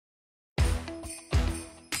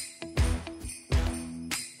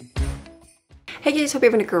Hey guys, hope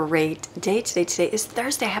you're having a great day today. Today is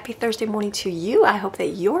Thursday. Happy Thursday morning to you. I hope that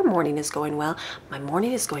your morning is going well. My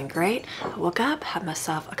morning is going great. I woke up, had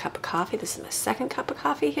myself a cup of coffee. This is my second cup of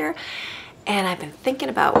coffee here. And I've been thinking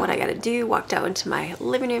about what I got to do. Walked out into my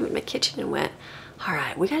living room and my kitchen and went, all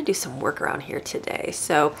right, we got to do some work around here today.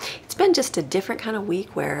 So it's been just a different kind of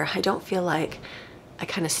week where I don't feel like I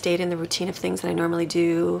kind of stayed in the routine of things that I normally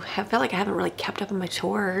do. I felt like I haven't really kept up on my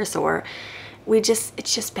chores, or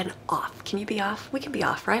it's just been off. Can you be off? We can be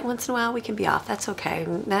off, right? Once in a while we can be off. That's okay.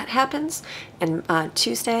 And that happens. And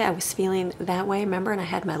Tuesday I was feeling that way, remember? And I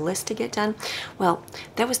had my list to get done. Well,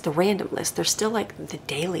 that was the random list. There's still like the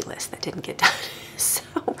daily list that didn't get done. So,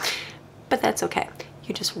 but that's okay.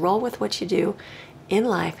 You just roll with what you do in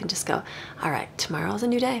life and just go, all right, tomorrow's a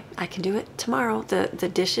new day. I can do it tomorrow. The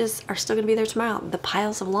dishes are still gonna be there tomorrow. The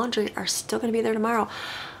piles of laundry are still gonna be there tomorrow.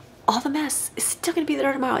 All the mess is still gonna be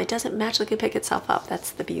there tomorrow. It doesn't magically pick itself up.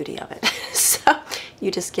 That's the beauty of it. So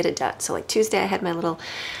you just get it done. So like Tuesday I had my little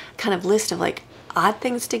kind of list of like odd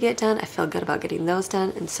things to get done. I feel good about getting those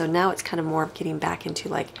done. And so now it's kind of more of getting back into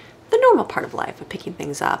like the normal part of life of picking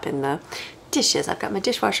things up and the dishes. I've got my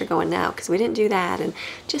dishwasher going now because we didn't do that, and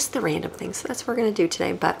just the random things. So that's what we're going to do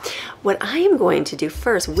today. But what I am going to do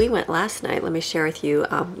first, we went last night. Let me share with you.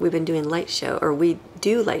 We've been doing light show, or we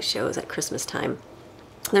do light shows at Christmas time.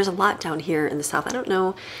 There's a lot down here in the south. I don't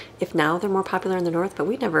know if now they're more popular in the north, but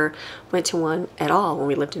we never went to one at all when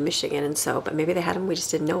we lived in Michigan. And so, but maybe they had them, we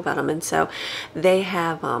just didn't know about them. And so they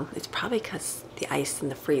have, it's probably because the ice and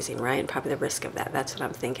the freezing, right? And probably the risk of that. That's what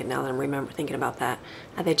I'm thinking now that I'm thinking about that.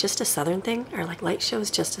 Are they just a southern thing? Or like light shows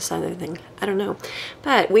just a southern thing? I don't know.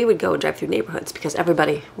 But we would go and drive through neighborhoods because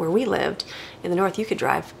everybody where we lived in the north, you could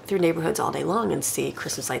drive through neighborhoods all day long and see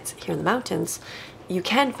Christmas lights. Here in the mountains, you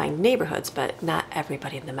can find neighborhoods, but not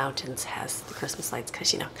everybody in the mountains has the Christmas lights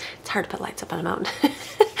because, you know, it's hard to put lights up on a mountain.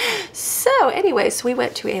 So anyways, we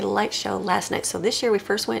went to a light show last night. So this year we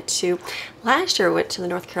first went to, last year we went to the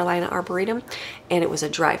North Carolina Arboretum, and it was a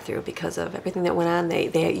drive-through because of everything that went on.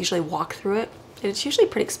 They usually walk through it. It's usually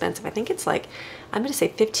pretty expensive. I think it's like, I'm going to say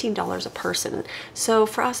 $15 a person. So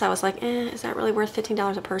for us, I was like, is that really worth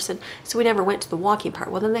 $15 a person? So we never went to the walking part.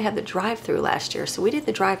 Well, then they had the drive-through last year. So we did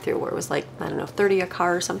the drive-through where it was like, I don't know, 30 a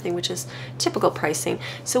car or something, which is typical pricing.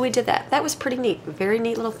 So we did that. That was pretty neat. Very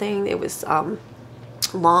neat little thing. It was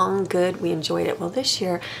long, good. We enjoyed it. Well, this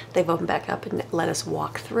year they've opened back up and let us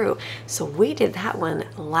walk through. So we did that one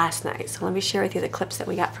last night. So let me share with you the clips that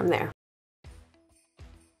we got from there.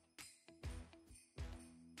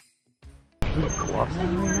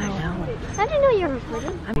 I didn't know you were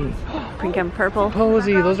recording. Pink and purple.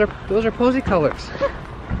 Posy, those are posy colors.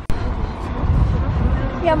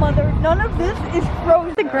 Yeah, Mother, none of this is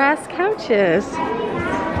frozen. The grass couches.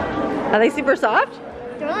 Are they super soft?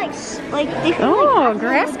 They're like they feel oh, like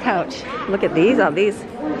grass couch. Look at these, all these.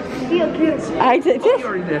 Feel cute. I did.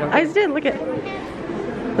 I just did. Look at.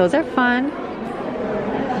 Those are fun.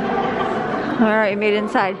 All right, we made it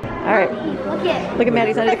inside. All right. Look at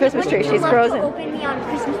Maddie's under the Christmas tree. She's frozen. Open me on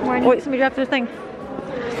Christmas morning. Oh, wait, somebody dropped their thing.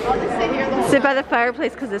 Sit by the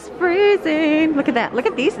fireplace because it's freezing. Look at that. Look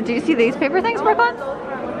at these. Did you see these paper things, Brooklyn?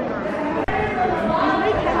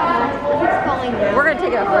 We're going to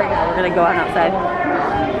take it off right now. We're going to go on outside.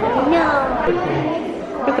 No.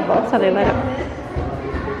 Look at the bulbs, how they light up.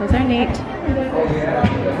 Those are neat.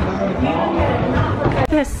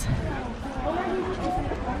 Yes.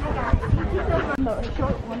 Oh,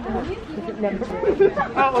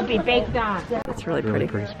 it will be baked on. That's really pretty.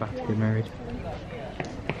 Pretty spot to get married.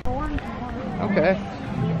 Okay.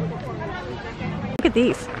 Look at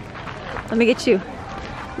these. Let me get you.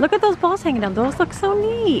 Look at those balls hanging down. Those look so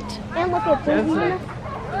neat. And look at this one.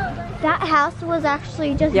 That house was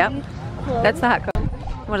actually just Yep. That's the hot coat.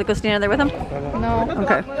 Want to go stand in there with them? No.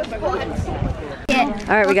 Okay.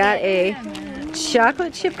 All right, we got a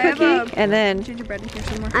chocolate chip cookie, and then Gingerbread in here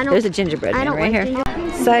somewhere. there's a gingerbread man right here.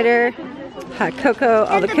 Gingerbread. Cider, hot cocoa,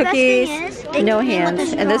 all the the best thing cookies, is, they no came with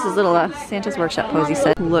hands. a And this is straw. little Santa's Workshop Posy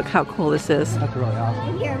set. Look how cool this is. That's really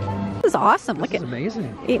awesome. This is awesome. Look This at is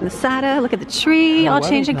amazing. eating the sada. Look at the tree, The all weather's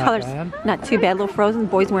changing not colors. bad. Not too bad. A little frozen.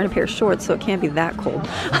 Boy's wearing a pair of shorts, so it can't be that cold.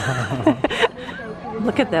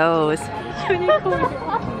 Look at those.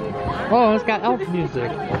 Oh, it's got elf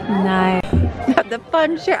music. Nice. The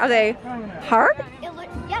fun chair. Are they hard?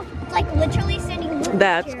 Yeah, it's like literally sitting in the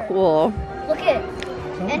That's chair. cool. Look at it.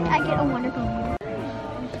 And I get a wonderful.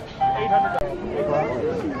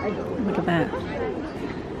 Look at that.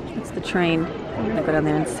 That's the train. I'm gonna go down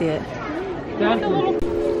there and see it. And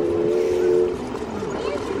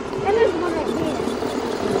there's one right here.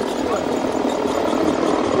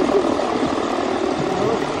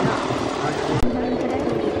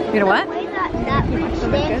 You know what? The way that that we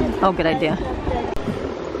stand. Oh, good idea.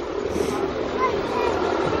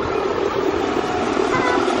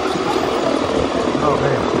 Oh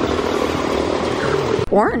man.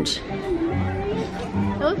 Orange.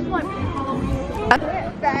 Those ones.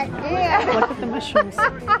 Look at the mushrooms.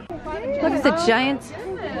 Look at the giant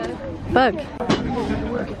bug.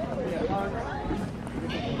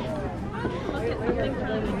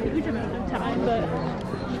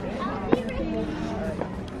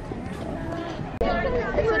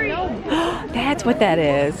 That's what that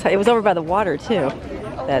is. It was over by the water too.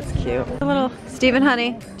 That's cute. A little Stephen,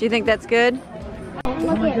 honey, do you think that's good?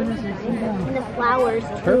 Look at it. And the flowers.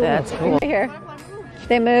 That's cool. Right here.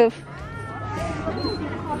 They move.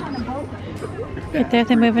 Right there,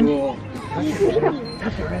 they're moving.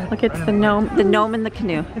 Look, it's the gnome in the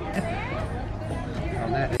canoe.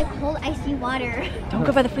 Cold icy water. Don't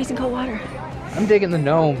go by the freezing cold water. I'm digging the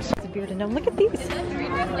gnomes. It's a bearded gnome. Look at these.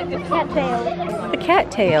 Cattail. The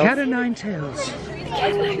cattails. Cat of nine tails.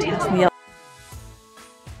 Cat of nine tails. And the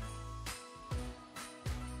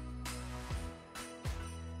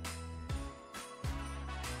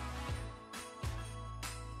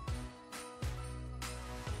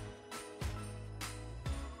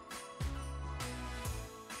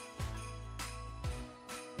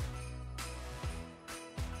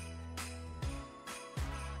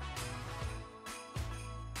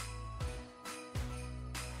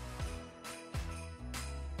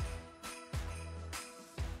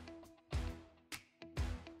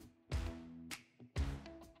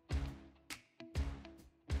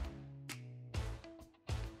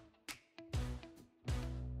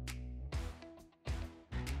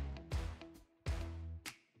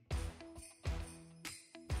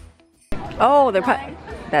oh, they're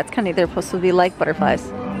that's kind of, they're supposed to be like butterflies.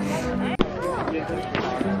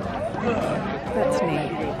 That's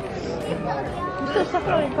neat.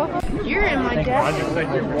 You're in my desk.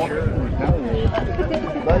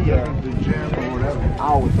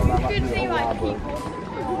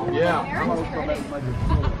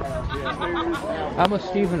 I'm a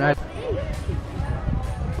Stephen.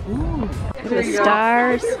 The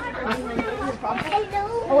stars.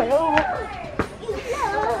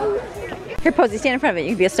 Here, Posey, stand in front of it.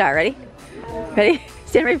 You can be a star. Ready? Ready?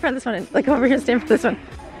 Stand right in front of this one. And, like, over here, stand in front of this one.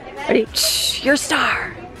 Ready? Shh, you're a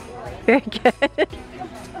star. Very good.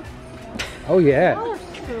 Oh yeah.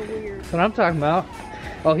 That's what I'm talking about.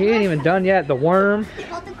 Oh, he ain't even done yet. The worm.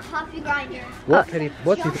 Called the coffee grinder. What?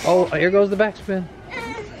 What's he? Oh, here goes the backspin.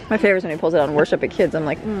 My favorite is when he pulls it out and worship at kids. I'm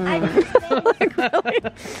like, like, really?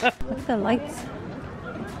 Look at the lights.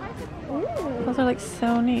 Those are like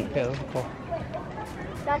so neat. Yeah, those are cool.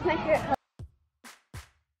 That's my favorite color.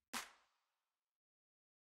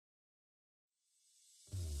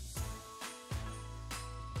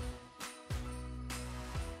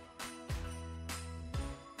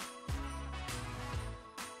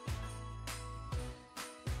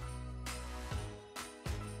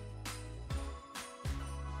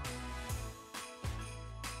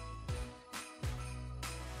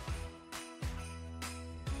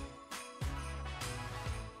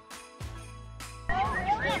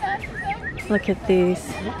 Look at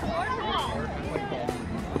these.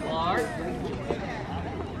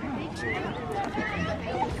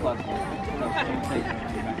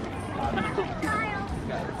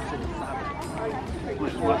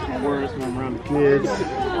 Kids.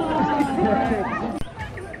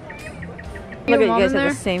 Look at you guys have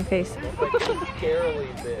the same face. Pretty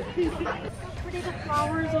the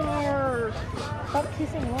flowers are. Stop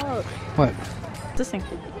kissing, look. What? This thing.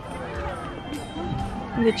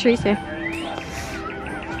 The trees here.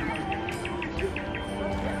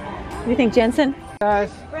 What do you think, Jensen?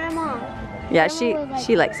 Guys. Grandma. Yeah,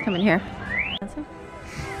 she likes coming here. Jensen?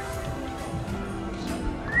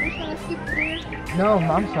 No,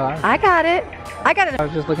 I'm sorry. I got it. I got it. I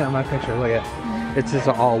was just looking at my picture. Look at it. It's just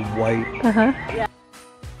all white. Uh-huh.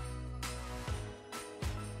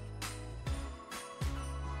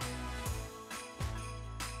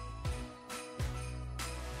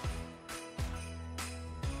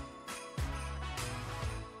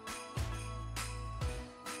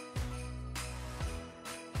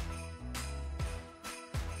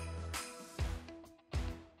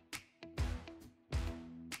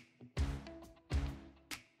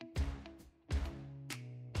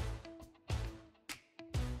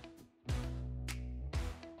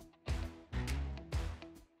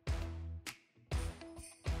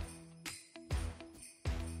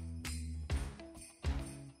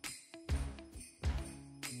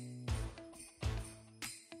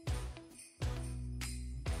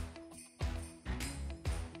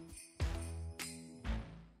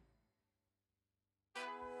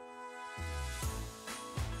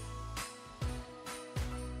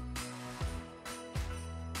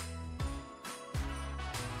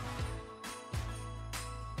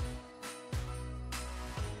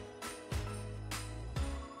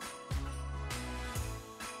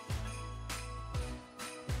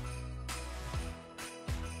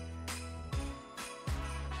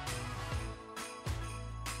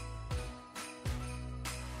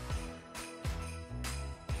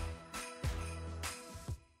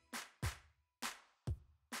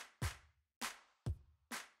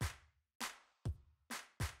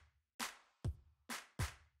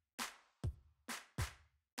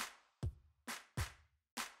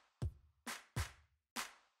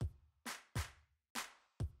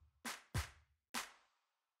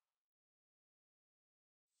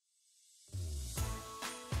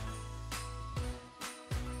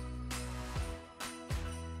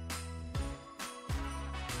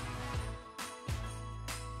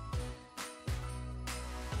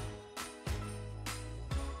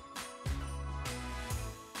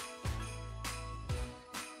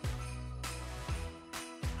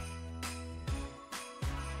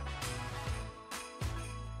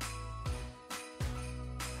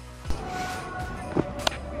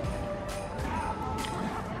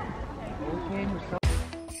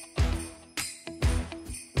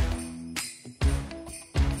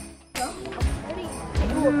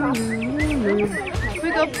 We go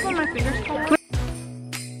put my fingers cold.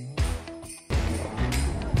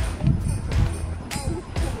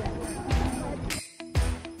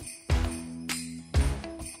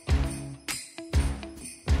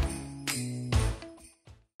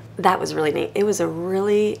 That was really neat. It was a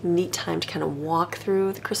really neat time to kind of walk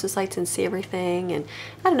through the Christmas lights and see everything. And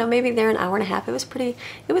I don't know, maybe there an hour and a half. It was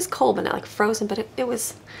cold, but not like frozen, but it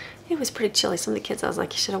was pretty chilly. Some of the kids, I was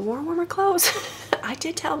like, you should have worn warmer clothes. I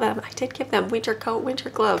did tell them, I did give them winter coat,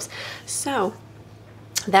 winter gloves. So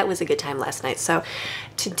that was a good time last night. So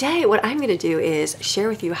today what I'm going to do is share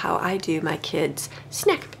with you how I do my kids'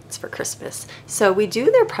 snack bins for Christmas. So we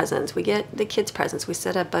do their presents. We get the kids' presents. We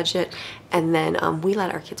set a budget, and then we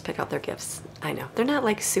let our kids pick out their gifts. I know, they're not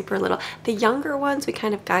like super little. The younger ones, we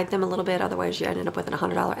kind of guide them a little bit. Otherwise, you ended up with a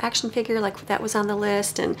 $100 action figure like that was on the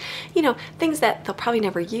list, and you know, things that they'll probably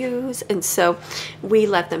never use. And so we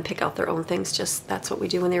let them pick out their own things. Just that's what we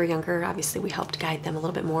do when they were younger. Obviously, we helped guide them a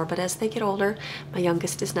little bit more. But as they get older, my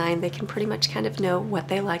youngest is 9. They can pretty much kind of know what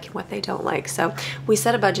they like and what they don't like. So we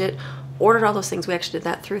set a budget, ordered all those things. We actually did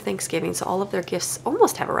that through Thanksgiving, so all of their gifts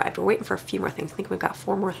almost have arrived. We're waiting for a few more things. I think we've got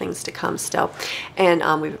 4 more things to come still. And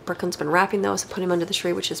Brooklyn's been wrapping those and putting them under the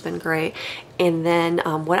tree, which has been great. And then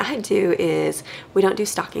what I do is, we don't do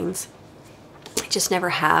stockings. I just never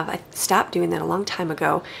have. I stopped doing that a long time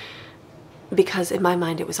ago because in my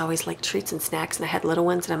mind it was always like treats and snacks, and I had little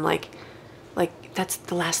ones, and I'm like that's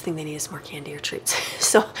the last thing they need is more candy or treats.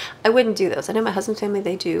 So I wouldn't do those. I know my husband's family,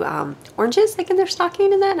 they do oranges like in their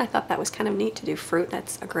stocking and that, and I thought that was kind of neat to do fruit.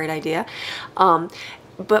 That's a great idea.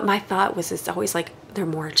 But my thought was, it's always like they're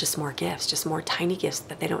just more gifts, just more tiny gifts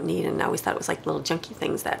that they don't need, and I always thought it was like little junky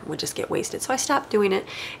things that would just get wasted. So I stopped doing it.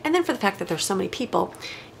 And then for the fact that there's so many people,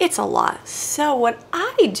 it's a lot. So what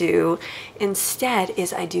I do instead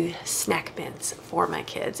is I do snack bins for my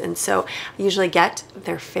kids. And so I usually get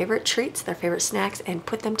their favorite treats, their favorite snacks, and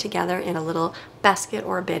put them together in a little basket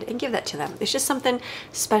or a bin and give that to them. It's just something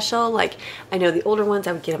special. Like, I know the older ones,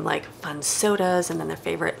 I would get them like fun sodas, and then their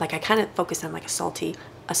favorite, like I kind of focus on like a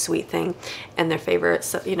sweet thing, and their favorite,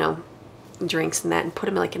 so, you know, drinks and that, and put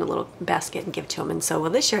them like in a little basket and give to them. And so, well,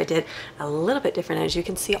 this year I did a little bit different. As you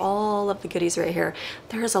can see, all of the goodies right here.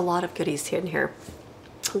 There's a lot of goodies in here.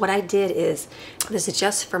 What I did is, this is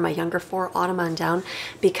just for my younger 4, autumn on down,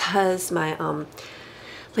 because my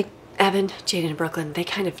like Evan, Jaden, and Brooklyn, they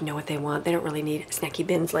kind of know what they want. They don't really need snacky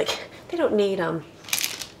bins. Like, they don't need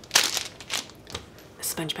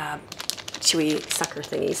SpongeBob chewy sucker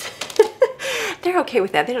thingies. They're okay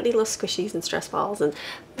with that. They don't need little squishies and stress balls, and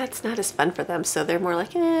that's not as fun for them. So they're more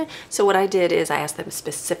like, eh. So what I did is I asked them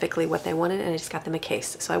specifically what they wanted, and I just got them a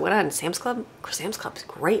case. So I went on Sam's Club. Sam's Club's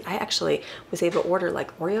great. I actually was able to order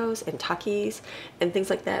like Oreos and Takis and things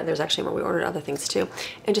like that. There's actually more. We ordered other things too,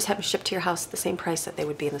 and just have them shipped to your house at the same price that they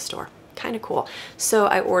would be in the store. Kind of cool. So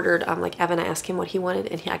I ordered, like Evan, I asked him what he wanted,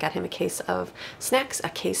 and I got him a case of snacks, a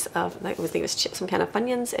case of, like, I think it was some kind of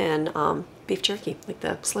Funyuns and beef jerky, like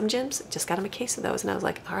the Slim Jims. Just got him a case of those, and I was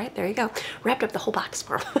like, all right, there you go. Wrapped up the whole box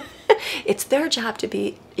for him. It's their job to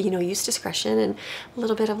be, you know, use discretion and a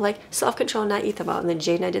little bit of like self-control, not eat them out. And then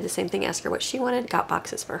Jade and I did the same thing, asked her what she wanted, got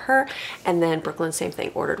boxes for her. And then Brooklyn, same thing,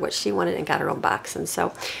 ordered what she wanted and got her own box. And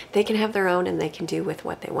so they can have their own, and they can do with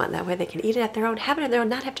what they want. That way they can eat it at their own, have it at their own,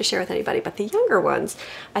 not have to share with anybody. But the younger ones,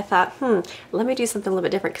 I thought, let me do something a little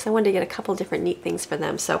bit different, because I wanted to get a couple different neat things for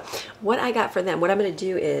them. So what I got for them, what I'm going to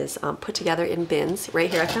do is put together in bins right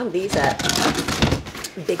here. I found these at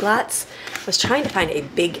Big Lots. I was trying to find a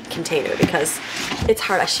big container because it's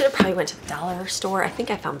hard. I should have probably went to the dollar store. I think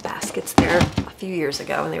I found baskets there a few years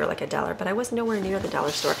ago, and they were like $1, but I was nowhere near the dollar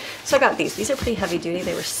store. So I got these. These are pretty heavy duty.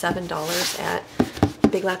 They were $7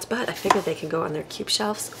 at Big Lots, but I figured they could go on their cube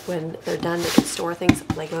shelves. When they're done, they can store things,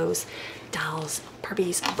 Legos, dolls,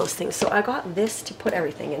 Barbies, all those things. So I got this to put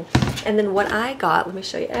everything in. And then what I got, let me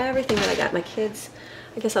show you everything that I got. My kids,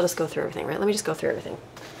 I guess I'll just go through everything, right? Let me just go through everything.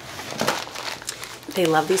 They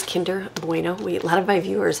love these Kinder Bueno. A lot of my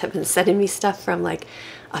viewers have been sending me stuff from like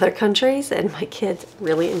other countries, and my kids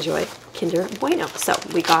really enjoy Kinder Bueno. So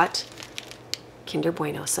we got Kinder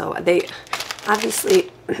Bueno. So they obviously,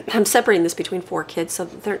 I'm separating this between 4 kids, so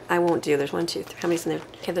I won't do, there's 1, 2, 3, how many's in there?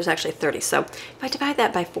 Okay, there's actually 30. So if I divide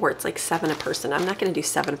that by 4, it's like 7 a person. I'm not going to do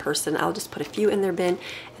 7 person. I'll just put a few in their bin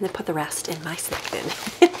and then put the rest in my snack bin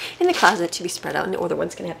in the closet to be spread out, and the other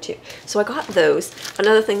one's going to have 2. So I got those.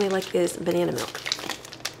 Another thing they like is banana milk.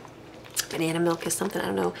 Banana milk is something, I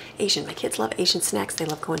don't know, Asian. My kids love Asian snacks. They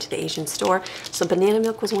love going to the Asian store. So banana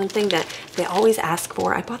milk was one thing that they always ask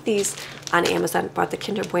for. I bought these on Amazon, bought the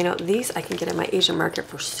Kinder Bueno. These I can get in my Asian market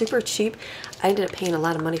for super cheap. I ended up paying a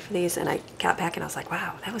lot of money for these, and I got back and I was like,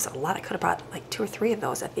 wow, that was a lot. I could have bought like 2 or 3 of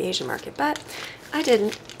those at the Asian market, but I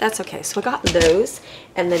didn't. That's okay. So I got those,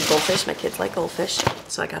 and then goldfish. My kids like goldfish,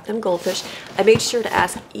 so I got them goldfish. I made sure to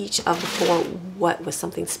ask each of the 4 what was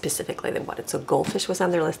something specifically they wanted. So goldfish was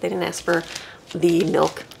on their list. They didn't ask for the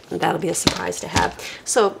milk. That'll be a surprise to have.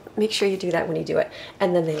 So make sure you do that when you do it.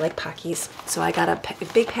 And then they like Pockies. So I got a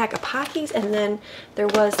big pack of Pockies, and then there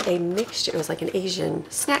was a mixture. It was like an Asian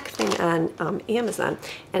snack thing on Amazon,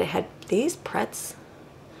 and it had these Pretz.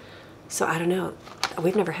 So I don't know.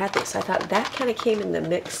 We've never had this. So I thought that kind of came in the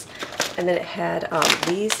mix. And then it had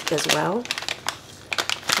these as well.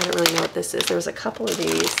 I don't really know what this is. There was a couple of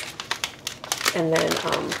these. And then,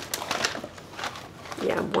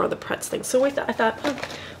 yeah, more of the Pretz things. So I thought, oh,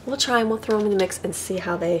 we'll try them. We'll throw them in the mix and see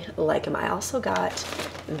how they like them. I also got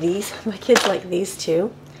these. My kids like these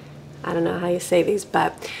too. I don't know how you say these,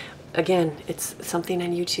 but again, it's something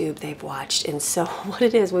on YouTube they've watched. And so what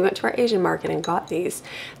it is, we went to our Asian market and got these.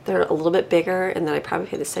 They're a little bit bigger, and then I probably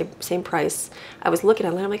paid the same price. I was looking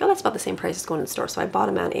online, I'm like, oh, that's about the same price as going to the store. So I bought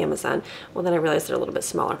them on Amazon. Well, then I realized they're a little bit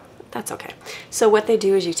smaller. That's okay. So what they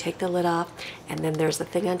do is you take the lid off, and then there's the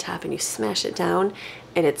thing on top, and you smash it down,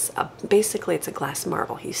 and it's basically it's a glass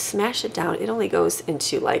marble. You smash it down. It only goes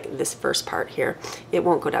into like this first part here. It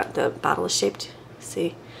won't go down. The bottle is shaped,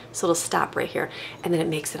 see? So it'll stop right here, and then it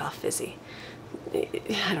makes it all fizzy.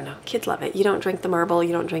 I don't know, kids love it. You don't drink the marble,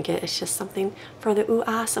 you don't drink it. It's just something for the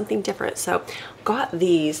ooh-ah, something different. So got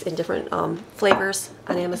these in different flavors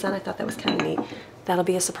on Amazon. I thought that was kind of neat. That'll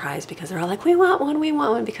be a surprise because they're all like, we want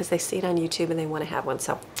one, because they see it on YouTube and they want to have one.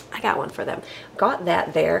 So I got one for them. Got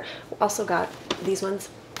that there. Also got these ones.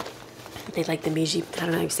 They like the Miji, I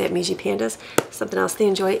don't know how you say it, Miji Pandas. Something else they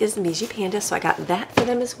enjoy is the Miji Panda, so I got that for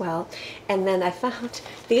them as well. And then I found,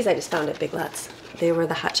 these I just found at Big Lots. They were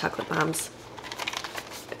the hot chocolate bombs.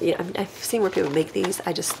 Yeah, I've seen where people make these.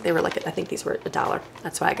 They were like, I think these were $1.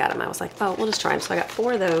 That's why I got them. I was like, oh, we'll just try them. So I got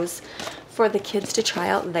 4 of those for the kids to try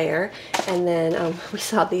out there. And then we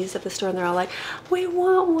saw these at the store, and they're all like, we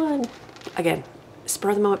want one. Again, spur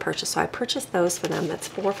of the moment purchase. So I purchased those for them. That's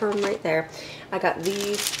 4 for them right there. I got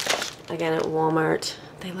these again at Walmart.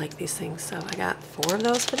 They like these things, so I got 4 of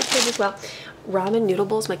those for the kids as well. Ramen noodle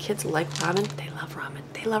bowls. My kids like ramen. They love ramen.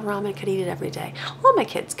 They love ramen. Could eat it every day. All my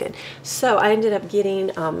kids could. So I ended up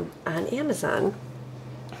getting on Amazon.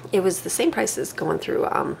 It was the same price as going through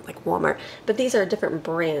like Walmart, but these are a different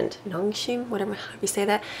brand. Nongshim, whatever how you say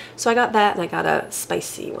that. So I got that, and I got a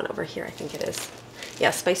spicy one over here. I think it is. Yeah,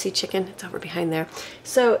 spicy chicken. It's over behind there.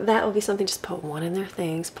 So that will be something. Just put one in their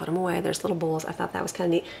things, put them away. There's little bowls. I thought that was kind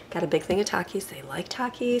of neat. Got a big thing of Takis. They like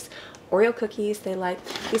Takis. Oreo cookies. They like.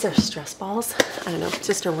 These are stress balls. I don't know.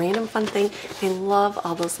 Just a random fun thing. They love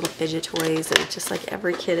all those little fidget toys, and just like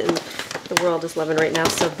every kid in the world is loving right now.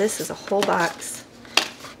 So this is a whole box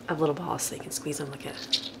of little balls, so you can squeeze them. Look at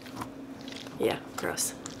it. Yeah,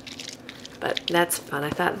 gross. But that's fun. I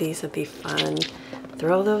thought these would be fun.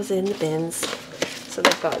 Throw those in the bins. So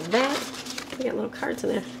they've got that. We got little cards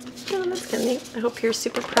in there. Oh, that's kind of neat. I hope you're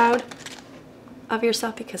super proud of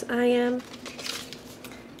yourself, because I am.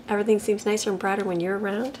 Everything seems nicer and brighter when you're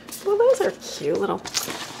around. Well, those are cute little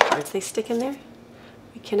cards they stick in there.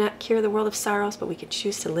 We cannot cure the world of sorrows, but we can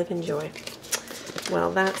choose to live in joy.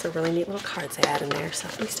 Well, that's a really neat little cards they add in there. So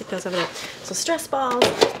let me stick those over there. So stress balls,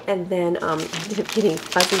 and then I ended up getting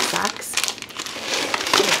fuzzy socks.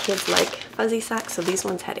 My kids like fuzzy socks, so these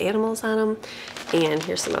ones had animals on them. And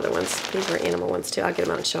here's some other ones. These were animal ones too. I'll get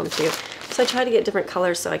them out and show them to you. So I tried to get different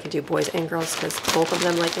colors so I could do boys and girls, because both of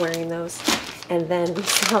them like wearing those. And then we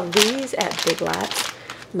saw these at Big Lots.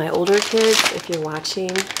 My older kids, if you're watching,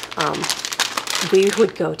 we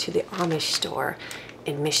would go to the Amish store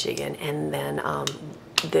in Michigan, and then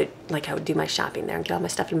like I would do my shopping there and get all my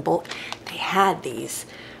stuff in bulk. They had these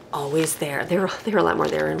always there. They were a lot more.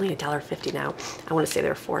 They were only $1.50 now. I want to say they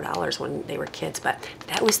were $4 when they were kids, but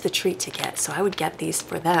that was the treat to get. So I would get these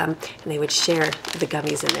for them, and they would share the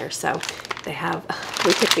gummies in there. So they have,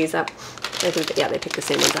 we picked these up. I think, yeah, they picked the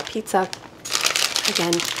same ones up. Pizza,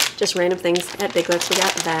 again, just random things at Big Lots. We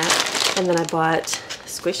got that, and then I bought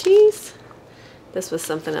squishies. This was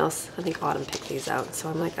something else. I think Autumn picked these out. So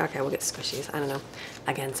I'm like, okay, we'll get squishies. I don't know.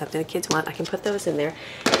 Again, something the kids want. I can put those in there.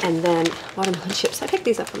 And then watermelon chips. I picked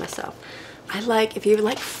these up for myself. I like, if you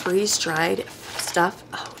like freeze-dried stuff,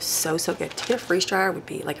 oh, so good. To get a freeze dryer would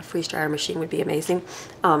be, like a freeze dryer machine would be amazing.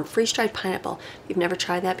 Freeze-dried pineapple. If you've never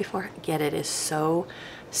tried that before, get it. It is so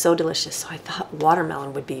So delicious. So I thought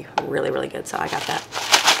watermelon would be really, really good. So I got that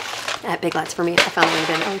at Big Lots for me. I found a way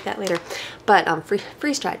bin. I'll eat that later. But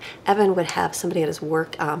freeze-dried. Evan would have somebody at his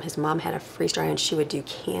work. His mom had a freeze-dryer and she would do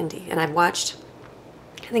candy. And I've watched,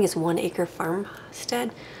 I think it's 1 Acre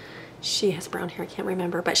Farmstead. She has brown hair, I can't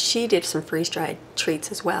remember. But she did some freeze-dried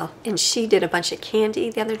treats as well. And she did a bunch of candy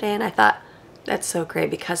the other day. And I thought, that's so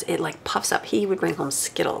great because it like puffs up. He would bring home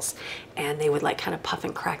Skittles and they would like kind of puff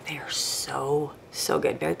and crack. They are so, so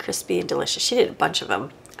good. Very crispy and delicious. She did a bunch of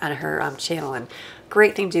them on her channel, and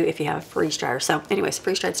great thing to do if you have a freeze dryer. So anyways,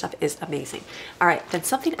 freeze dried stuff is amazing. All right, then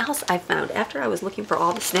something else I found after I was looking for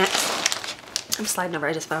all the snacks. I'm sliding over.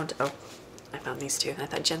 I just found, oh, I found these two. I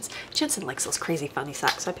thought Jensen likes those crazy funny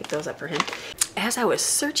socks, so I picked those up for him. As I was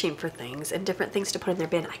searching for things and different things to put in their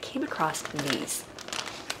bin, I came across these.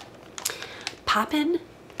 Poppin'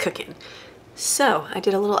 Cookin'. So I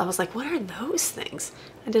did a little, I was like, what are those things?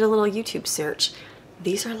 I did a little YouTube search.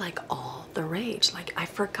 These are like all the rage. Like I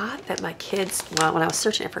forgot that my kids, well, when I was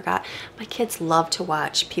searching, I forgot my kids love to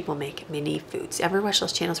watch people make mini foods. You ever watch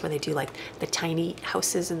those channels where they do like the tiny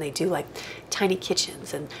houses and they do like tiny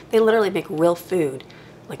kitchens and they literally make real food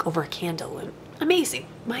like over a candle, and amazing.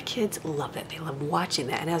 My kids love it. They love watching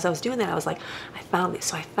that. And as I was doing that, I was like, I found this.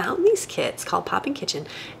 So I found these kits called Poppin' Kitchen,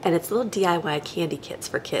 and it's little DIY candy kits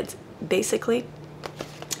for kids. Basically,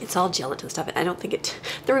 it's all gelatin stuff. And I don't think it,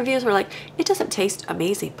 the reviews were like, it doesn't taste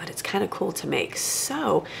amazing, but it's kind of cool to make.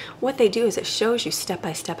 So what they do is it shows you step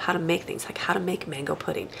by step how to make things, like how to make mango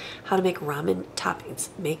pudding, how to make ramen toppings,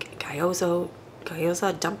 make gyoza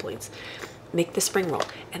dumplings, make the spring roll,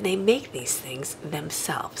 and they make these things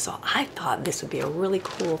themselves. So I thought this would be a really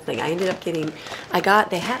cool thing. I ended up getting,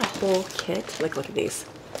 they had a whole kit. Like, look at these.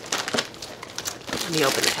 Let me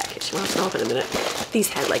open the package. Well, it's not open in a minute. These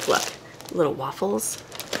had like, look, little waffles,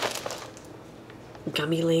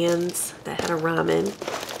 gummy lands that had a ramen.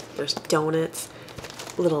 There's donuts,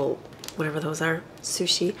 little, whatever those are,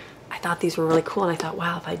 sushi. I thought these were really cool, and I thought,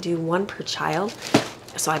 wow, if I do one per child.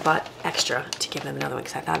 So I bought extra to give them another one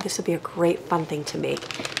because I thought this would be a great fun thing to make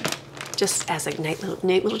just as a neat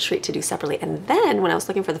little treat to do separately. And then when I was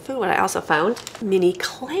looking for the food, I also found mini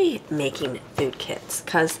clay making food kits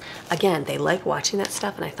because again, they like watching that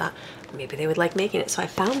stuff, and I thought maybe they would like making it. So I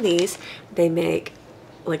found these. They make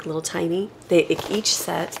like little tiny, each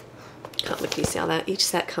set, look, you see all that? Each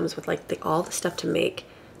set comes with like all the stuff to make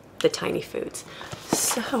the tiny foods.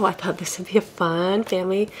 So I thought this would be a fun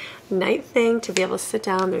family night thing to be able to sit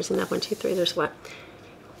down. There's enough, 1, 2, 3, there's what?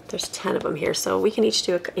 There's 10 of them here. So we can each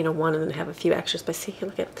do one and then have a few extras. But see,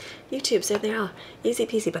 look at YouTube's, there they are. Easy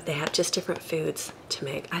peasy, but they have just different foods to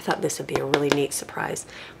make. I thought this would be a really neat surprise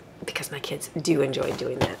because my kids do enjoy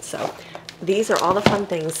doing that. So these are all the fun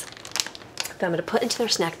things that I'm going to put into their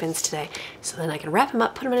snack bins today, so then I can wrap them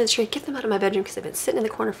up, put them in the tree, get them out of my bedroom because they've been sitting in the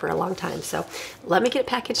corner for a long time. So let me get it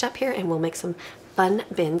packaged up here and we'll make some fun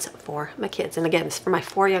bins for my kids. And again, this is for my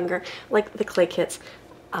 4 younger, like the clay kits.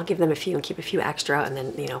 I'll give them a few and keep a few extra, and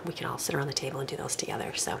then, we can all sit around the table and do those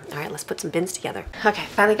together. So, all right, let's put some bins together. Okay,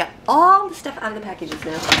 finally got all the stuff out of the packages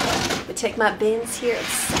now. I take my bins here and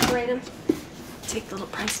separate them. Take the little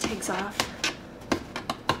price tags off.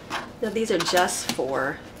 Now these are just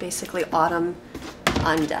for basically autumn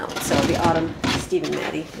on down. So the autumn, Stephen,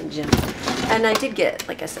 Maddie, and Jim. And I did get,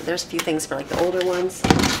 like I said, there's a few things for like the older ones,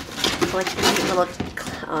 like little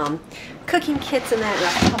cooking kits and that. And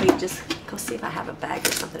I'll probably just go see if I have a bag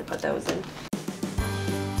or something to put those in.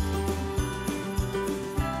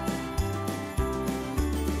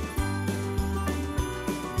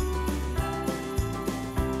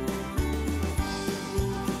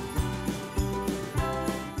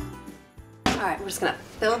 All right, we're just gonna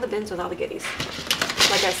fill the bins with all the goodies.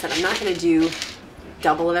 Like I said, I'm not gonna do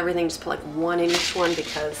double of everything, just put like 1 in each one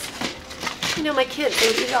because, my kids, they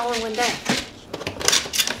would eat it all in one day.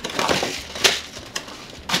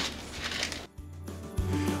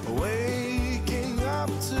 Waking up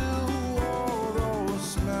to all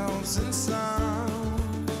those smells and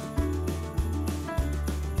sounds,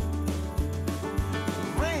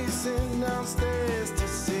 racing downstairs to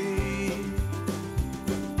see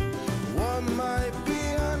what might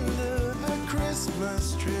be under the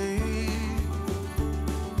Christmas tree.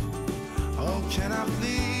 Oh, can I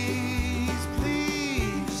please,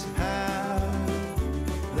 please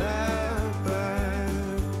have that back?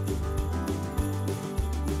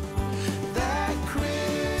 That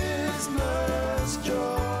Christmas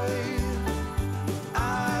joy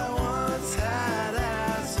I once had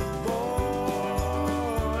as a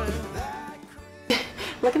boy.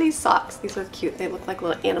 Look at these socks. These are cute. They look like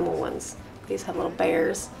little animal ones. These have little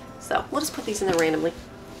bears. So we'll just put these in there randomly.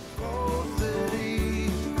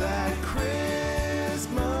 That Christmas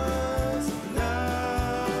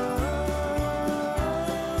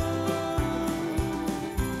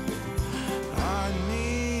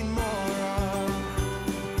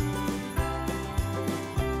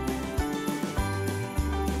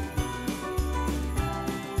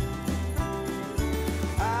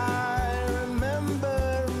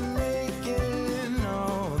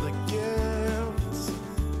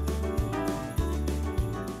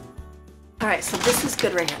All right, so this is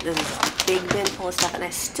good right here. This is a big bin full of stuff, and I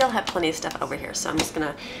still have plenty of stuff over here. So I'm just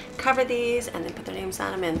gonna cover these and then put their names on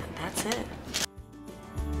them, and that's it.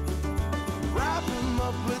 Wrap 'em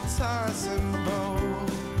up with ties and bows.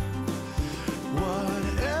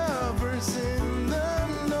 Whatever's in them,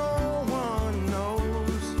 no one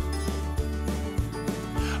knows.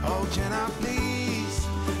 Oh, can I please,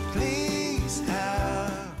 please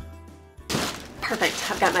have?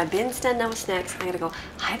 Perfect. I've got my bins done now with snacks. I'm gonna go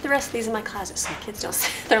hide the rest of these in my closet so my kids don't.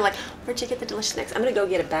 They're like, "Where'd you get the delicious snacks?" I'm gonna go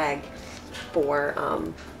get a bag for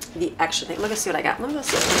the extra thing. Let me see what I got. Let me go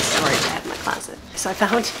see what kind of storage I have in my closet. So I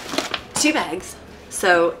found 2 bags.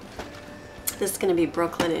 So this is going to be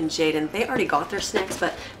Brooklyn and Jaden. They already got their snacks,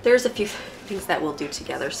 but there's a few things that we'll do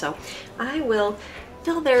together. So I will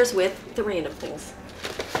fill theirs with the random things.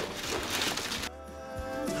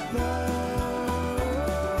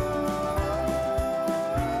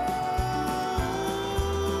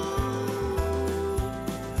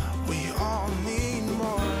 We all need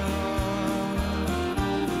more.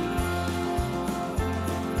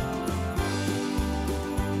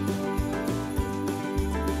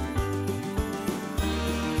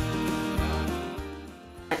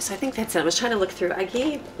 So I think that's it. I was trying to look through. I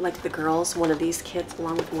gave like the girls one of these kits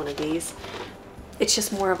along with one of these. It's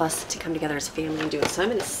just more of us to come together as a family and do it. So I'm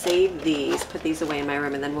going to save these, put these away in my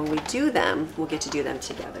room, and then when we do them, we'll get to do them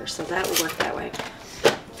together. So that will work that way.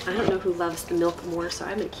 I don't know who loves the milk more, so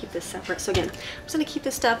I'm going to keep this separate. So again, I'm just going to keep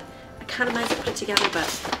this stuff, economize it, put it together, but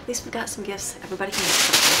at least we've got some gifts. Everybody can have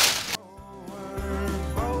something.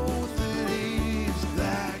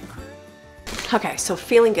 Okay, so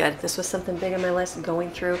feeling good. This was something big on my list going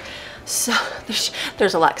through. So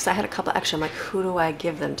there's a lot because I had a couple extra. I'm like, who do I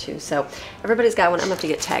give them to? So everybody's got one. I'm gonna have to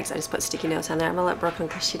get tags. I just put sticky notes on there. I'm gonna let Brooklyn,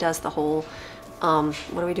 because she does the whole,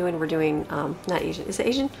 what are we doing? We're doing, not Asian. Is it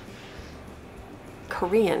Asian?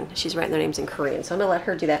 Korean. She's writing their names in Korean. So I'm gonna let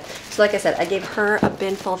her do that. So like I said, I gave her a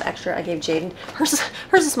bin full of extra. I gave Jaden, hers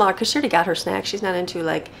is smaller because she already got her snack. She's not into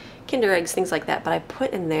like Kinder eggs, things like that. But I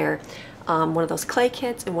put in there one of those clay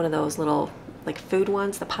kits and one of those little like food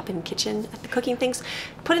ones, the pop-in kitchen, the cooking things,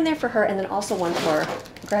 put in there for her, and then also one for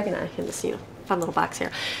Greg and I in this, you know, fun little box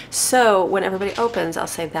here. So when everybody opens, I'll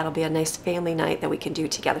say that'll be a nice family night that we can do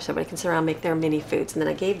together, so everybody can sit around and make their mini foods. And then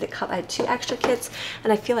I gave the cup, I had 2 extra kits,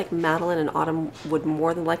 and I feel like Madeline and Autumn would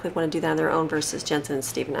more than likely want to do that on their own versus Jensen and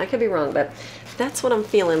Steven. I could be wrong, but that's what I'm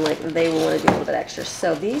feeling like they will want to do a little bit extra.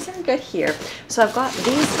 So these are good here. So I've got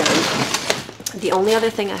these done. The only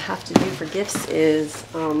other thing I have to do for gifts is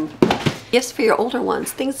gifts for your older ones.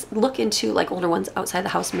 Things, look into like older ones outside the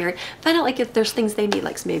house, Mary. Find out like if there's things they need,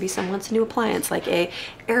 like maybe someone wants a new appliance, like a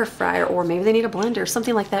air fryer, or maybe they need a blender,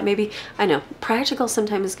 something like that. Maybe, I know, practical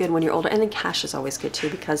sometimes is good when you're older, and then cash is always good too,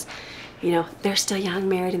 because you know, they're still young,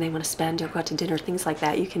 married, and they want to spend or go out to dinner, things like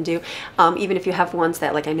that you can do. Even if you have ones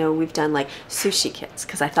that, like I know we've done like sushi kits,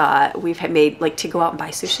 because I thought we've made, like to go out and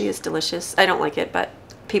buy sushi is delicious. I don't like it, but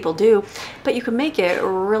people do, but you can make it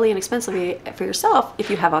really inexpensively for yourself if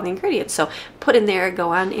you have all the ingredients. So put in there,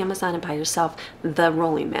 go on Amazon and buy yourself the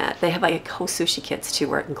rolling mat. They have like whole sushi kits too,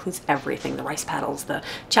 where it includes everything, the rice paddles, the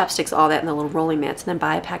chopsticks, all that, and the little rolling mats. And then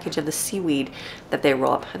buy a package of the seaweed that they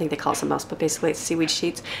roll up. I think they call it something else, but basically it's seaweed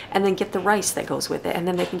sheets. And then get the rice that goes with it, and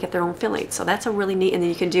then they can get their own filling. So that's a really neat, and then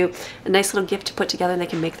you can do a nice little gift to put together, and they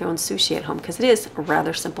can make their own sushi at home, because it is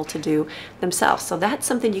rather simple to do themselves. So that's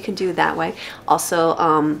something you can do that way. Also,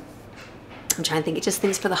 I'm trying to think of just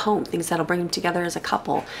things for the home, things that'll bring them together as a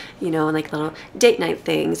couple, you know, and like little date night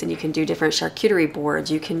things. And you can do different charcuterie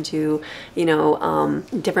boards. You can do, you know,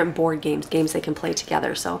 different board games they can play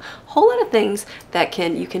together. So a whole lot of things that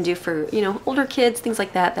you can do for, you know, older kids, things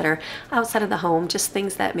like that that are outside of the home, just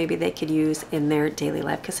things that maybe they could use in their daily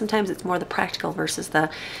life. Because sometimes it's more the practical versus the,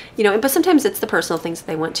 you know, but sometimes it's the personal things that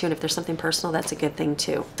they want to. And if there's something personal, that's a good thing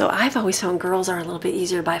too. So I've always found girls are a little bit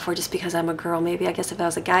easier to buy for, just because I'm a girl. Maybe I guess if I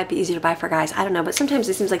was a guy, it'd be easier to buy for guys. I don't know, but sometimes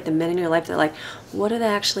it seems like the men in your life, they're like, what do they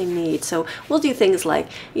actually need? So we'll do things like,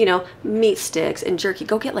 you know, meat sticks and jerky.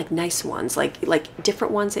 Go get like nice ones, like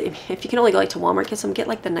different ones. If you can only go like to Walmart, get some, get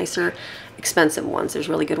like the nicer, expensive ones. There's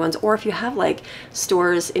really good ones. Or if you have like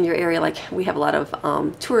stores in your area, like we have a lot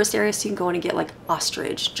of tourist areas, so you can go in and get like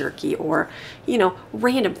ostrich jerky, or, you know,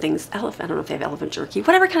 random things. Elephant, I don't know if they have elephant jerky,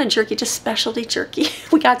 whatever kind of jerky, just specialty jerky.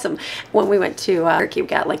 We got some when we went to Turkey. We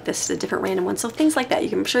got like this different random ones. So things like that,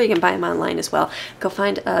 I'm sure you can buy them online as well. Go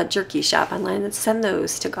find a jerky shop online and send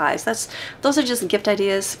those to guys. Those are just gift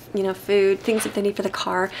ideas, you know, food, things that they need for the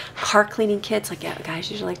car cleaning kits. Like, yeah, guys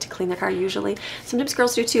usually like to clean their car usually. Sometimes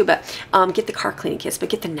girls do too, but get the car cleaning kits, but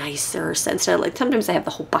get the nicer instead of like, sometimes they have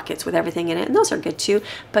the whole buckets with everything in it, and those are good too,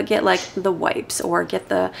 but get like the wipes, or get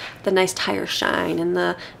the nice tire shine, and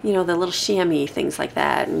the, you know, the little chamois, things like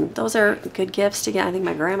that. And those are good gifts to get. I think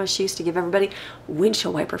my grandma, she used to give everybody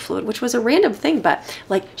windshield wiper fluid, which was a random thing, but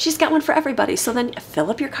like, she's got one for everybody. So then fill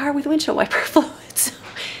up your car with windshield wiper fluids.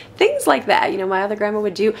 Things like that. You know, my other grandma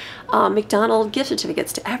would do McDonald's gift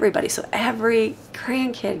certificates to everybody. So every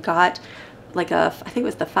grandkid got like a, I think it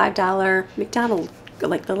was the $5 McDonald's,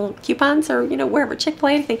 like the little coupons, or, you know, wherever,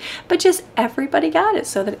 Chick-fil-A, anything, but just everybody got it,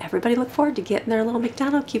 so that everybody looked forward to getting their little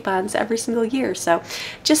McDonald's coupons every single year. So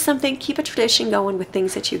just something, keep a tradition going with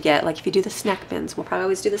things that you get. Like if you do the snack bins, we'll probably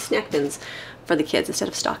always do the snack bins for the kids instead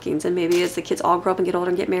of stockings. And maybe as the kids all grow up and get older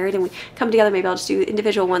and get married and we come together, maybe I'll just do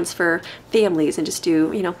individual ones for families and just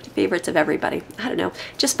do, you know, favorites of everybody. I don't know,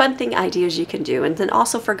 just fun thing ideas you can do. And then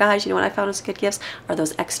also for guys, you know what I found was good gifts are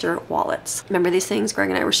those extra wallets. Remember these things? Greg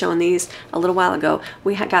and I were showing these a little while ago.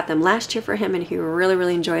 We had got them last year for him, and he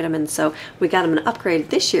really enjoyed them, and so we got him an upgrade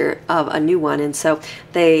this year of a new one. And so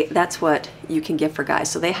that's what you can get for guys.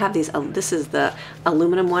 So they have these, this is the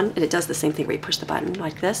aluminum one, and it does the same thing where you push the button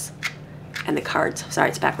like this, and the cards, sorry,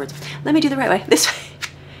 it's backwards. Let me do the right way, this way.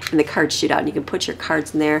 And the cards shoot out, and you can put your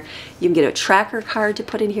cards in there. You can get a tracker card to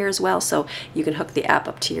put in here as well, so you can hook the app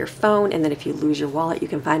up to your phone, and then if you lose your wallet, you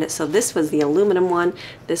can find it. So this was the aluminum one.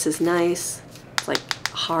 This is nice. It's like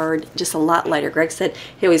hard, just a lot lighter. Greg said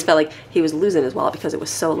he always felt like he was losing his wallet because it was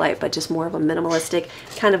so light, but just more of a minimalistic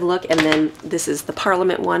kind of look. And then this is the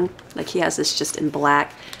Parliament one. Like he has this just in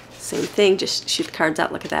black. Same thing, just shoot the cards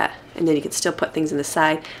out, look at that. And then you can still put things in the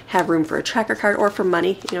side, have room for a tracker card or for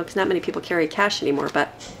money, you know, because not many people carry cash anymore,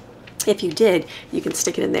 but if you did, you can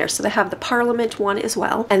stick it in there. So they have the Parliament one as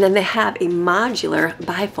well. And then they have a modular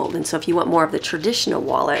bifold. And so if you want more of the traditional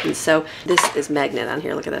wallet, and so this is magnet on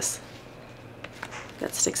here, look at this.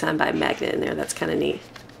 That sticks on by a magnet in there. That's kind of neat.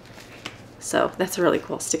 So that's really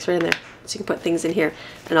cool. Sticks right in there. So you can put things in here,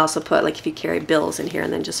 and also put, like if you carry bills in here,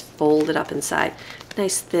 and then just fold it up inside.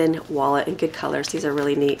 Nice thin wallet in good colors. These are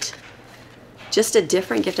really neat. Just a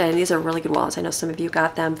different gift idea. These are really good wallets. I know some of you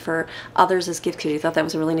got them for others as gift because you thought that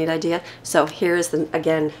was a really neat idea. So here's the,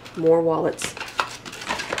 again, more wallets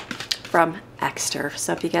from Exter.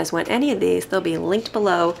 So if you guys want any of these, they'll be linked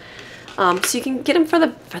below. So you can get them for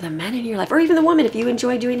the men in your life, or even the woman. If you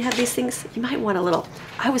enjoy have these things, you might want a little.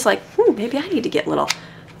 I was like, maybe I need to get little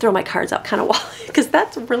throw my cards out kind of wallet, because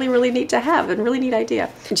that's really neat to have and really neat idea.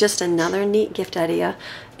 Just another neat gift idea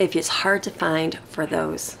if it's hard to find for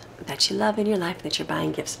those that you love in your life that you're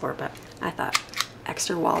buying gifts for. But I thought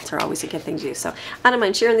Extra wallets are always a good thing to do. So I don't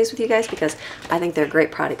mind sharing these with you guys because I think they're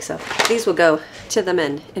great products. So these will go to the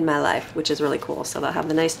men in my life, which is really cool. So they'll have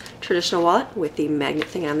the nice traditional wallet with the magnet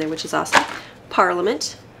thing on there, which is awesome.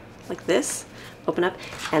 Parliament, like this, open up,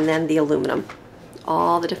 and then the aluminum.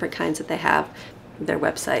 All the different kinds that they have, their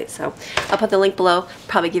website. So I'll put the link below,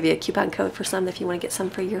 probably give you a coupon code for some if you want to get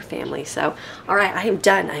some for your family. So all right, I am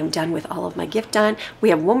done. I am done with all of my gift done.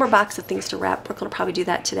 We have one more box of things to wrap. Brooklyn will probably do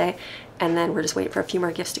that today, and then we're just waiting for a few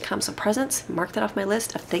more gifts to come. So presents, mark that off my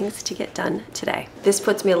list of things to get done today. This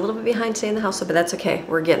puts me a little bit behind today in the house, but that's okay.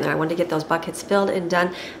 We're getting there. I wanted to get those buckets filled and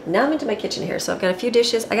done. Now I'm into my kitchen here. So I've got a few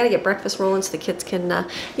dishes. I got to get breakfast rolling so the kids can,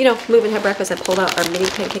 you know, move and have breakfast. I pulled out our mini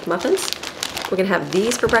pancake muffins. We're gonna have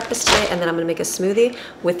these for breakfast today, and then I'm gonna make a smoothie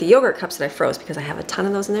with the yogurt cups that I froze because I have a ton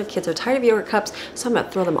of those in there. Kids are tired of yogurt cups, so I'm gonna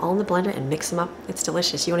throw them all in the blender and mix them up. It's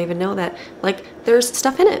delicious. You won't even know that, like, there's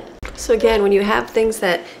stuff in it. So again, when you have things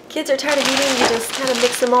that kids are tired of eating, you just kind of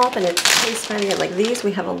mix them all up and it tastes fine again. Like these,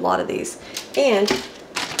 we have a lot of these. And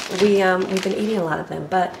we've been eating a lot of them,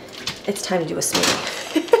 but it's time to do a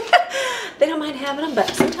smoothie. They don't mind having them,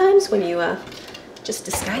 but sometimes when you just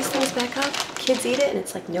disguise things back up, kids eat it and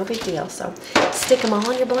it's like no big deal. So stick them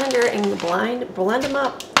all in your blender and blend them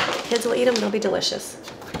up. Kids will eat them, they'll be delicious.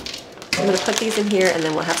 So I'm gonna put these in here and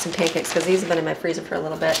then we'll have some pancakes because these have been in my freezer for a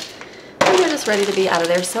little bit. And they're just ready to be out of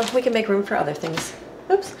there so we can make room for other things.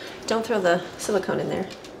 Oops, don't throw the silicone in there.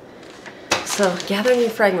 So gathering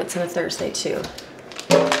your fragments on a Thursday too.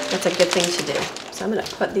 That's a good thing to do. So I'm gonna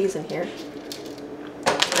put these in here.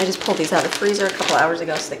 I just pulled these out of the freezer a couple hours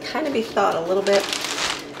ago, so they kind of be thawed a little bit.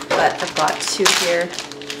 But I've bought two here.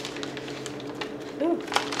 Ooh.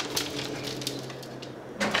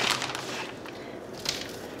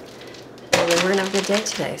 And then we're gonna have a good day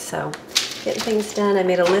today, so getting things done. I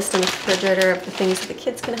made a list in the refrigerator of the things that the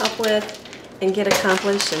kids can help with and get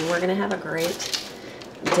accomplished, and we're gonna have a great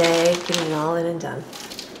day getting it all in and done.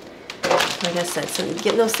 Like I said, so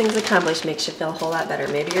getting those things accomplished makes you feel a whole lot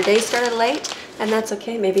better. Maybe your day started late, and that's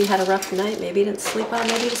okay. Maybe you had a rough night. Maybe you didn't sleep well.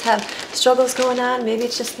 Maybe you just have struggles going on. Maybe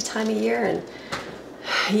it's just the time of year, and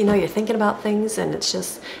you know, you're thinking about things and it's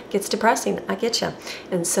just gets depressing. I get you.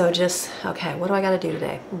 And so just, okay, what do I got to do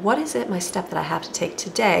today? What is it, my step that I have to take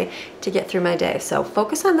today to get through my day? So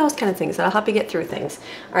focus on those kind of things. That'll help you get through things.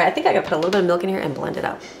 All right, I think I got to put a little bit of milk in here and blend it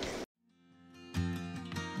up.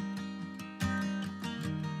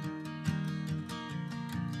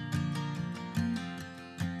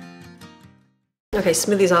 Okay,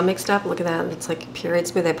 smoothie's all mixed up. Look at that. It's like pureed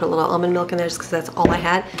smoothie. I put a little almond milk in there just because that's all I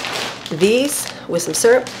had. These with some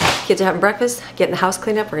syrup. Kids are having breakfast, getting the house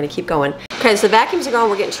cleaned up. We're going to keep going. Okay, so the vacuums are going.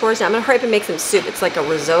 We're getting chores now. I'm going to hurry up and make some soup. It's like a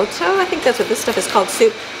risotto. I think that's what this stuff is called,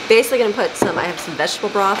 soup. Basically going to put some, I have some vegetable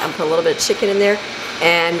broth. I'm going to put a little bit of chicken in there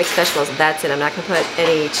and mixed vegetables. That's it. I'm not going to put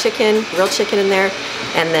any chicken, real chicken in there.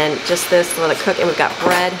 And then just this, let it cook. And we've got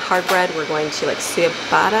bread, hard bread. We're going to like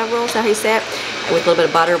ciabatta rolls, is that how you say it? With a little bit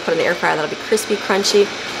of butter, we'll put in the air fryer. That'll be crispy, crunchy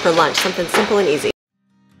for lunch. Something simple and easy.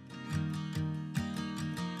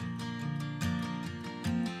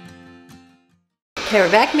 Okay, we're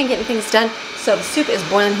vacuuming, getting things done. So the soup is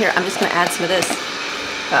boiling here. I'm just going to add some of this.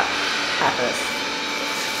 Half of this.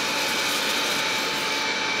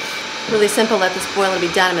 Really simple. Let this boil and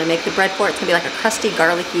be done. I'm going to make the bread for it. It's going to be like a crusty,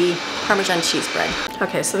 garlicky Parmesan cheese bread.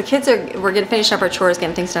 Okay, so the kids we're going to finish up our chores,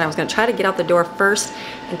 getting things done. I was going to try to get out the door first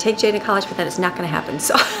and take Jade to college, but that is not going to happen.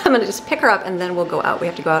 So I'm going to just pick her up and then we'll go out. We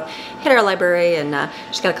have to go out, hit our library, and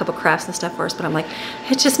she's got a couple crafts and stuff for us, but I'm like,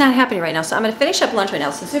 it's just not happening right now. So I'm going to finish up lunch right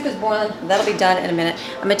now. So the soup is boiling. That'll be done in a minute.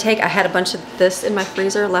 I'm going to I had a bunch of this in my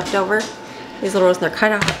freezer left over. These little rolls, and they're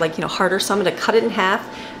kind of like, you know, harder. So I'm going to cut it in half,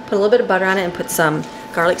 put a little bit of butter on it, and put some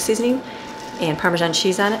garlic seasoning and Parmesan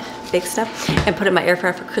cheese on it, big stuff, and put it in my air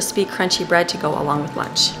fryer for crispy, crunchy bread to go along with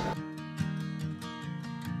lunch.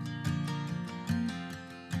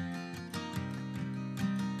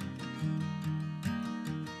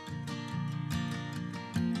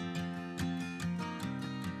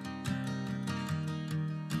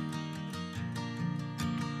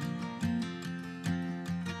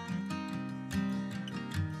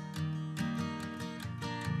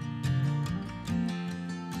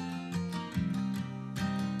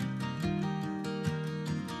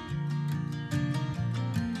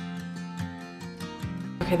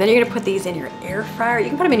 Okay, then you're gonna put these in your air fryer. You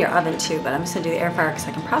can put them in your oven too, but I'm just gonna do the air fryer because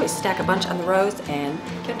I can probably stack a bunch on the rows and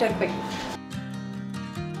get them done quick.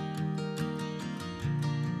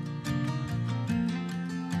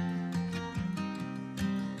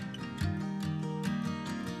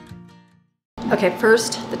 Okay,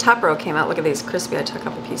 first the top row came out. Look at these, crispy. I took a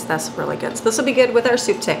couple pieces. That's really good. So this will be good with our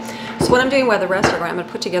soup today. So what I'm doing while the rest are going, I'm going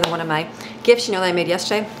to put together one of my gifts, you know, that I made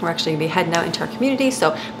yesterday. We're actually going to be heading out into our community.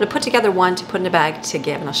 So I'm going to put together one to put in a bag to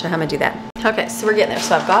give, and I'll show you how I'm going to do that. Okay, so we're getting there.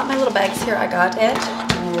 So I've got my little bags here I got at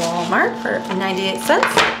Walmart for 98 cents.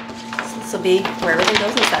 So this will be where everything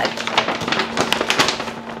goes inside.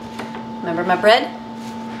 Remember my bread?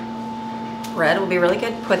 Bread will be really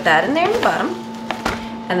good. Put that in there in the bottom.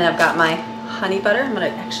 And then I've got my honey butter. I'm gonna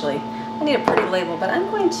I need a pretty label, but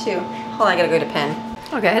I'm going to, hold on, I gotta go to pen.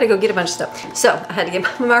 Okay, I had to go get a bunch of stuff. So I had to get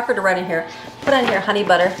my marker to write in here, put on here honey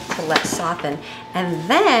butter to let soften. And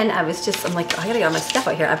then I'm like, I gotta get all my stuff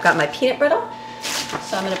out here. I've got my peanut brittle.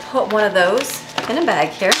 So I'm gonna put one of those in a bag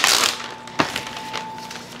here.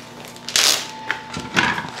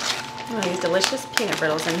 One of these delicious peanut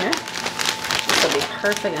brittles in here. This will be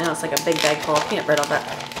perfect. I know it's like a big bag full of peanut brittle, but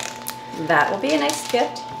that will be a nice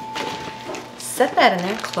gift. Set that in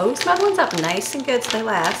there, close my ones up nice and good so they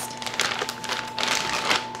last.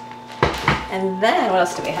 And then what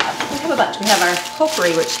else do we have? We have a bunch. We have our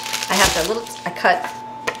potpourri, which I put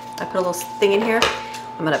a little thing in here.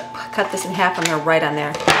 I'm gonna cut this in half. I'm gonna write on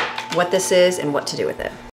there what this is and what to do with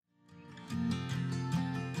it.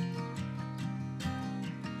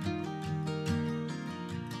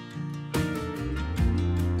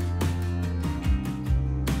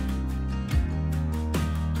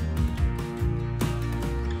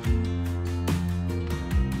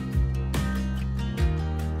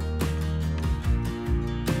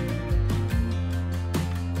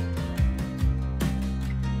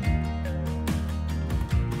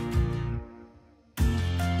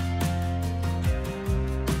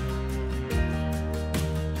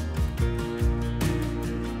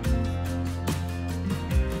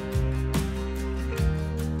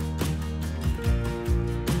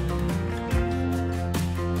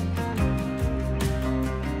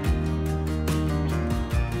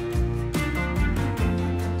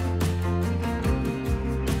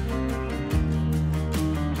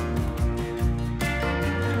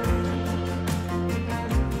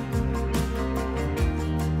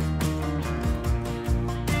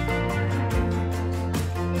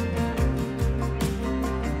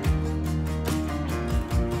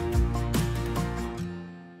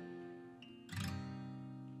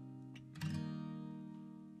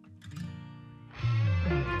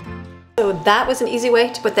 that was an easy way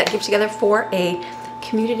to put that gift together for a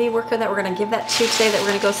community worker that we're gonna give that to today, that we're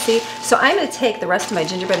gonna go see. So I'm gonna take the rest of my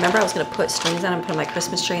gingerbread. Remember, I was gonna put strings on and put on my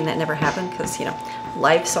Christmas tree, and that never happened because, you know,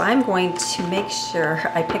 life. So I'm going to make sure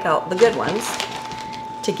I pick out the good ones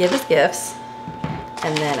to give as gifts.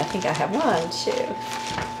 And then I think I have 1, 2.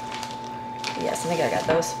 Yes, I think I got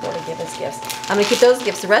those 4 to give as gifts. I'm gonna keep those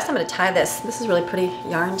gifts. The rest I'm gonna tie this. This is really pretty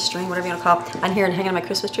yarn, string, whatever you wanna call it, on here and hang on my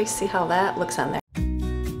Christmas tree. See how that looks on there.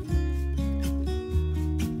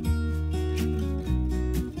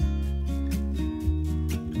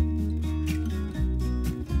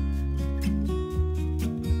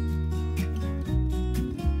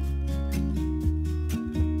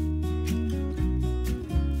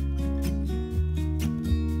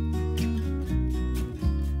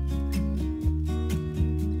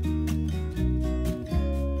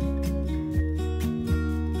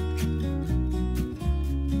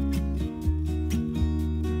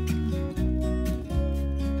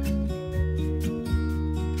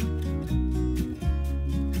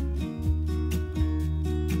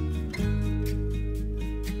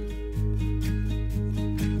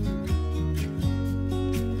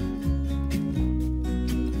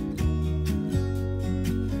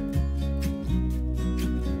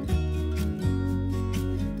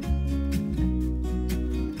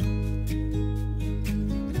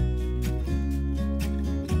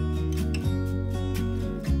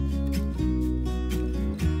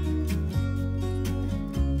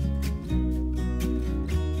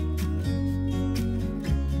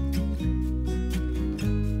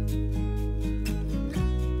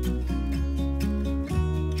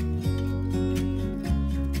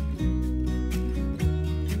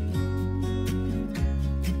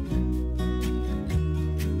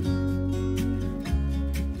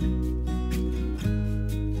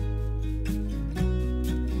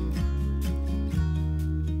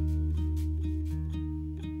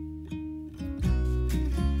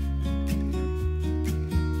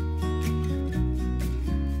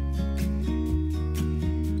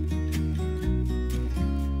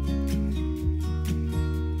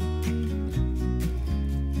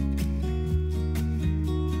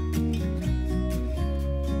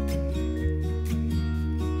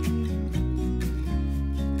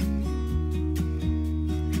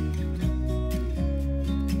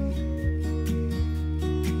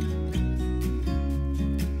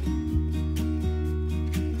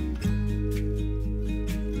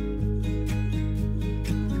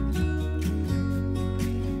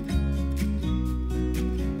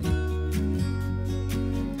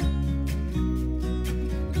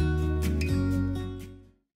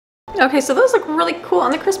 Okay, so those look really cool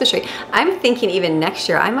on the Christmas tree. I'm thinking even next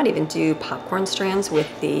year, I might even do popcorn strands with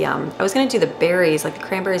the, I was gonna do the berries, like the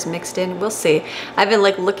cranberries mixed in, we'll see. I've been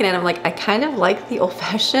like looking at them like, I kind of like the old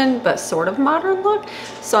fashioned, but sort of modern look.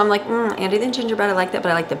 So I'm like, Andy, the gingerbread, I like that,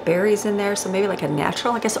 but I like the berries in there. So maybe like a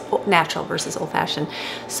natural, I guess natural versus old fashioned.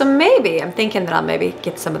 So maybe, I'm thinking that I'll maybe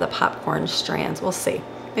get some of the popcorn strands, we'll see.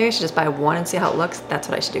 Maybe I should just buy 1 and see how it looks. That's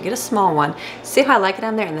what I should do. Get a small one, see how I like it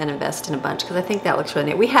on there, and then invest in a bunch, because I think that looks really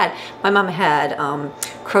neat. We had, my mom had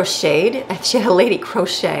crocheted, she had a lady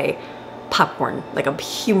crochet popcorn, like a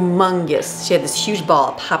humongous, she had this huge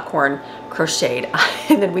ball of popcorn crocheted,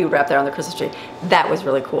 and then we would wrap that on the Christmas tree. That was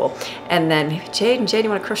really cool. And then maybe Jade, you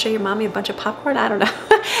want to crochet your mommy a bunch of popcorn? I don't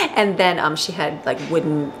know. And then she had like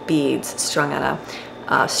wooden beads strung on a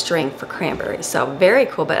string for cranberries. So very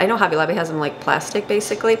cool, but I know Hobby Lobby has them like plastic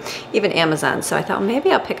basically, even Amazon. So I thought, well,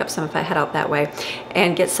 maybe I'll pick up some if I head out that way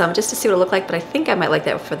and get some just to see what it looked like. But I think I might like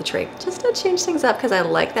that for the tree, just to change things up, because I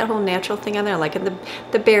like that whole natural thing on there. I like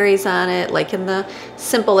the berries on it, like in the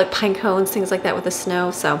simple like pine cones, things like that with the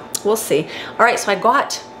snow. So we'll see. All right, so I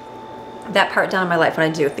got that part down in my life. What I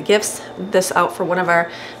do with the gifts, this out for one of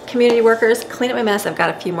our community workers, clean up my mess. I've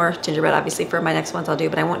got a few more gingerbread obviously for my next ones I'll do,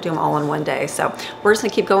 but I won't do them all in one day. So we're just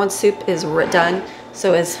gonna keep going. Soup is done,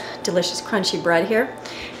 so is delicious crunchy bread here,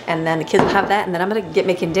 and then the kids will have that, and then I'm gonna get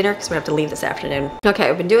making dinner because we have to leave this afternoon. Okay,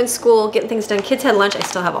 I've been doing school, getting things done. Kids had lunch. I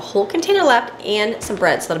still have a whole container left and some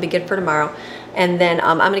bread, so that'll be good for tomorrow. And then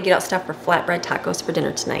I'm gonna get out stuff for flatbread tacos for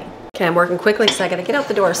dinner tonight. Okay, I'm working quickly because I gotta get out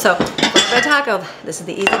the door. So flatbread taco, this is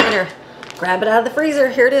the easy dinner. Grab it out of the freezer.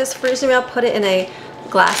 Here it is, freezer meal. Put it in a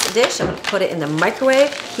glass dish. I'm gonna put it in the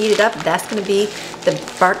microwave, heat it up. That's gonna be the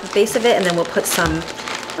base of it, and then we'll put some,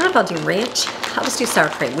 I don't know if I'll do ranch. I'll just do sour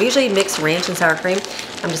cream. We usually mix ranch and sour cream.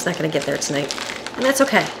 I'm just not gonna get there tonight, and that's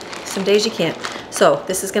okay. Some days you can't. So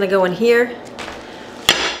this is gonna go in here.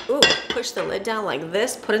 Ooh, push the lid down like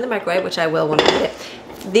this, put it in the microwave, which I will when we eat it.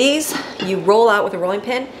 These you roll out with a rolling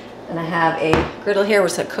pin. And I have a griddle here. We're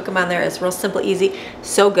just gonna cook them on there. It's real simple, easy,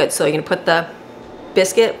 so good. So you're gonna put the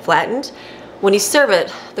biscuit flattened. When you serve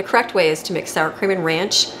it, the correct way is to mix sour cream and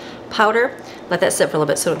ranch powder. Let that sit for a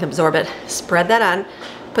little bit so it can absorb it. Spread that on.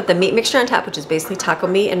 Put the meat mixture on top, which is basically taco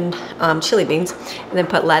meat and chili beans. And then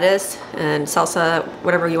put lettuce and salsa,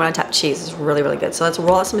 whatever you want on top. Cheese is really, really good. So let's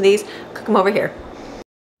roll out some of these, cook them over here.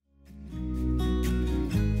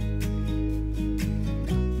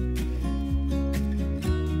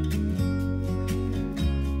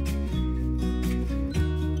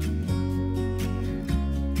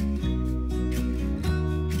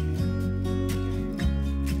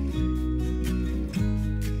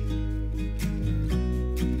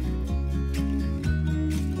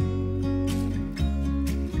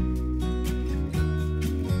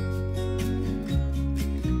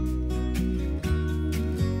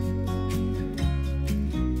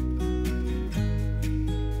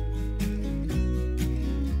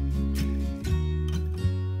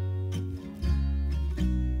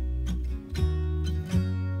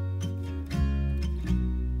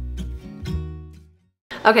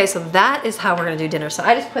 Okay, so that is how we're gonna do dinner. So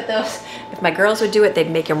I just put those, if my girls would do it, they'd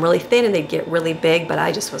make them really thin and they'd get really big, but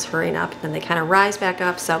I just was hurrying up and then they kind of rise back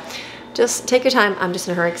up. So just take your time. I'm just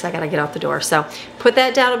in a hurry because I gotta get out the door. So put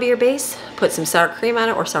that down, it'll be your base. Put some sour cream on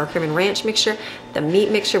it or sour cream and ranch mixture, the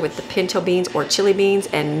meat mixture with the pinto beans or chili beans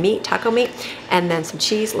and meat, taco meat, and then some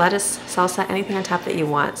cheese, lettuce, salsa, anything on top that you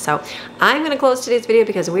want. So I'm gonna close today's video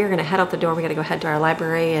because we are gonna head out the door. We gotta go head to our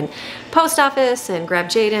library and post office and grab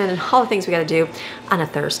Jaden and all the things we gotta do on a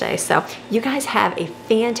Thursday. So you guys have a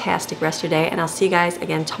fantastic rest of your day and I'll see you guys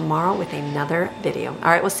again tomorrow with another video. All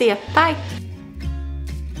right, we'll see you. Bye.